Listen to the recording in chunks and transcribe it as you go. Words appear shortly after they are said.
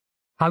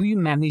How you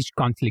manage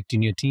conflict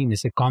in your team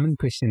is a common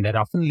question that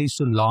often leads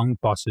to long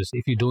pauses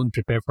if you don't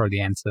prepare for the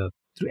answer.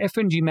 Through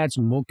FNGMAT's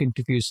mock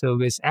interview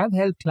service, I've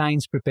helped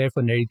clients prepare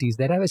for narratives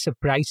that have a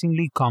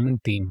surprisingly common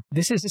theme.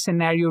 This is a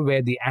scenario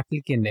where the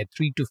applicant, a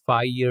 3 to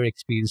 5 year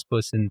experienced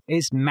person,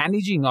 is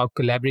managing or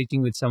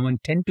collaborating with someone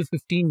 10 to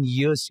 15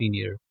 years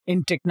senior.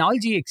 In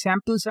technology,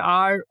 examples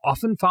are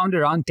often found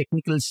around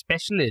technical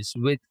specialists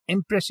with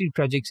impressive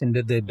projects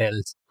under their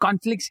belts.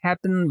 Conflicts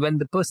happen when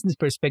the person's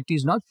perspective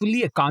is not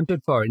fully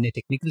accounted for in a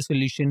technical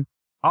solution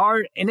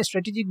or in a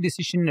strategic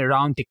decision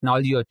around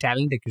technology or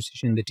talent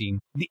acquisition in the team.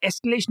 The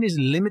escalation is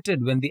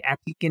limited when the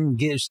applicant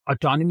gives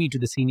autonomy to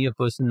the senior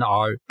person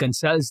or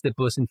consults the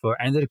person for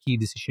another key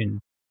decision.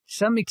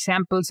 Some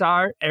examples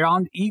are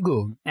around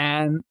ego,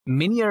 and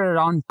many are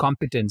around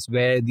competence,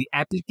 where the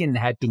applicant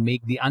had to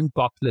make the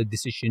unpopular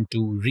decision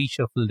to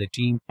reshuffle the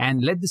team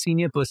and let the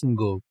senior person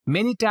go.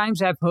 Many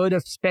times I've heard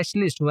of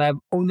specialists who have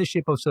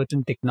ownership of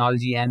certain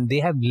technology and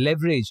they have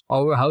leverage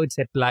over how it's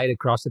applied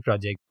across the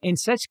project. In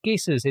such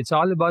cases, it's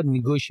all about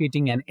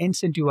negotiating and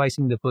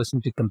incentivizing the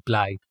person to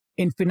comply.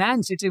 In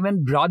finance, it's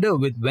even broader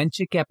with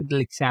venture capital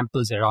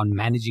examples around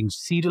managing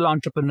serial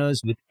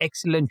entrepreneurs with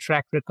excellent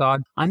track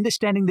record,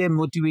 understanding their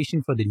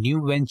motivation for the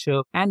new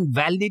venture, and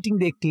validating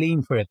their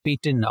claim for a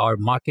patent or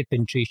market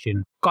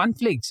penetration.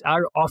 Conflicts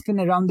are often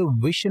around the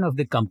vision of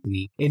the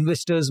company.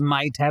 Investors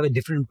might have a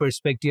different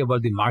perspective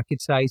about the market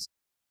size.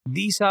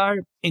 These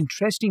are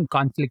interesting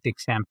conflict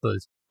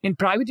examples. In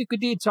private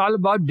equity, it's all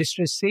about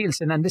distressed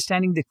sales and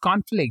understanding the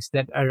conflicts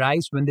that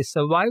arise when the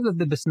survival of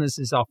the business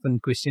is often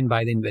questioned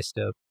by the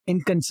investor. In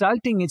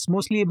consulting, it's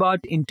mostly about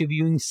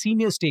interviewing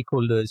senior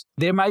stakeholders.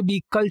 There might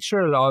be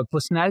cultural or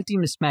personality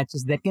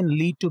mismatches that can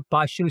lead to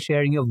partial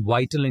sharing of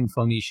vital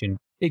information.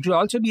 It could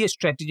also be a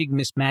strategic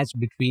mismatch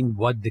between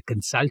what the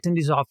consultant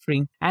is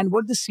offering and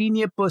what the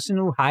senior person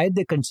who hired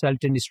the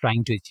consultant is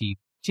trying to achieve.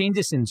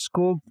 Changes in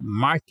scope,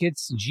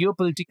 markets,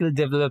 geopolitical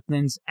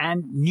developments,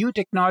 and new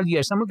technology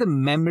are some of the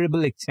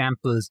memorable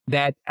examples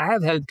that I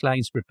have helped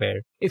clients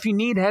prepare. If you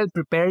need help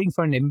preparing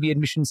for an MBA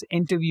admissions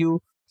interview,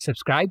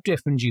 subscribe to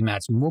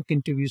FNGMAT's mock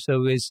interview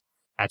service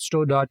at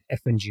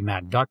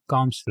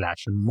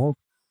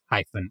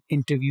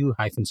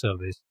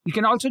store.fngmat.com/mock-interview-service. You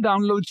can also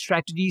download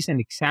strategies and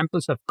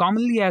examples of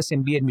commonly asked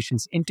MBA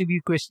admissions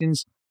interview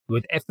questions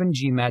with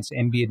FNGMAT's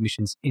MBA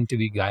admissions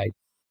interview guide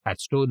at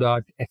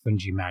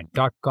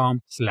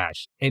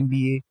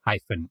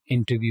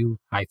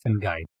store.fngmat.com/MBA-interview-guide.